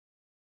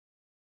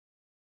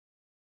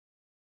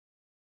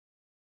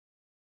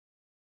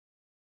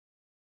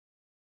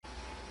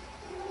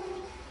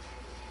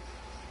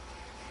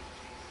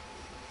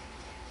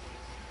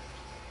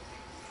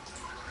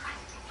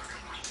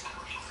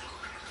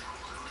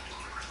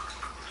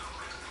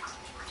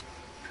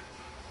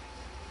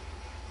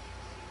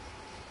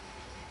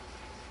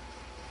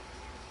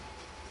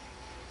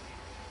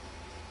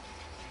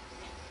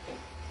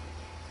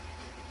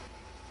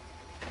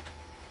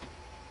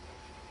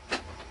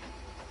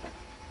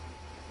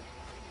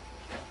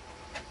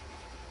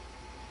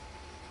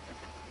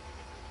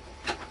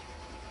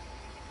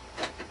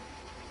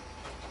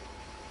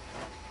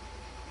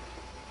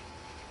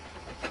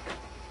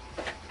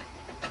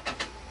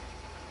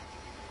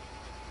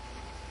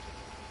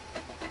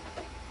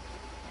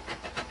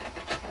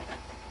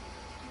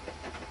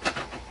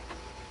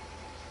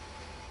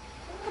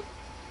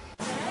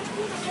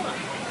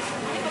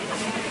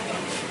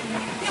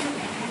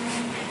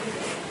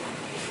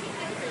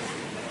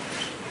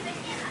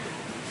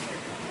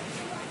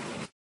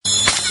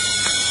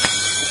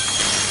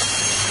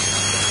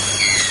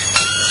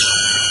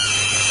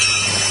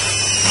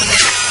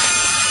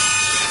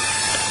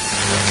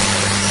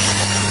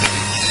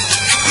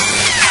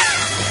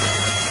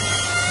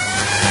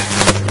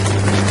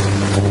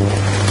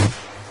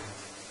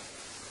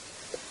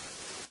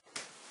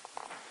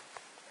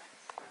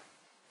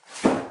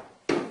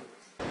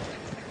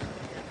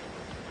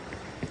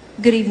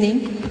Good evening.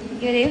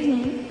 Good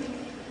evening.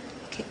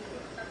 Okay.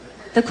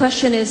 The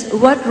question is,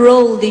 what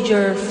role did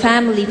your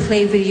family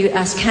play with you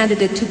as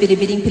candidate to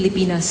Binibining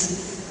Pilipinas?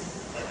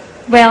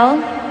 Well,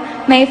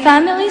 my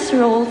family's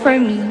role for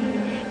me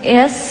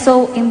is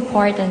so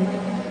important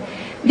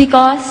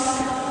because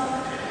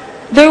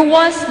they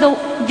was the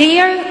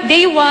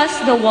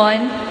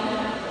one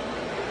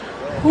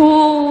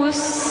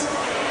who's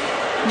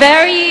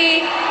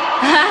very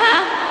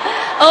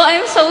oh,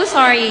 I'm so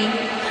sorry.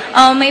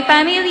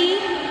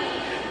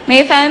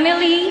 My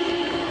family,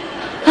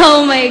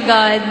 oh my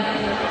God.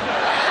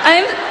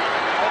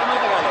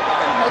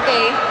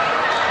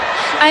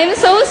 I'm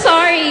so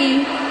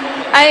sorry.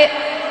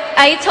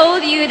 I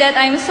told you that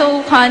I'm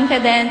so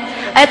confident.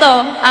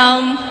 Ito,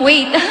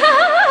 wait.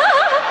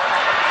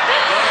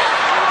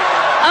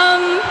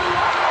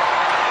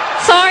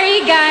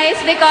 Sorry guys,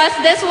 because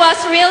this was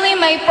really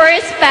my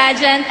first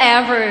pageant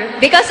ever.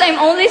 Because I'm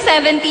only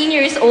 17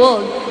 years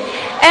old.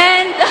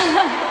 And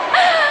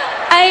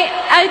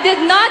I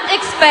did not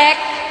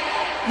expect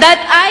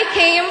that I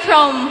came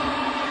from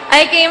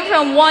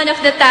one of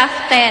the top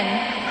 10.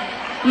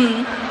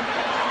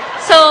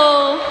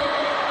 So,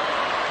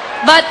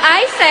 but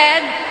I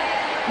said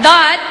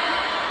that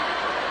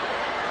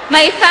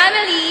my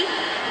family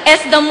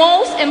is the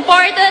most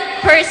important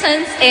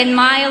persons in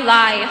my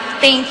life.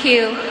 Thank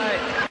you.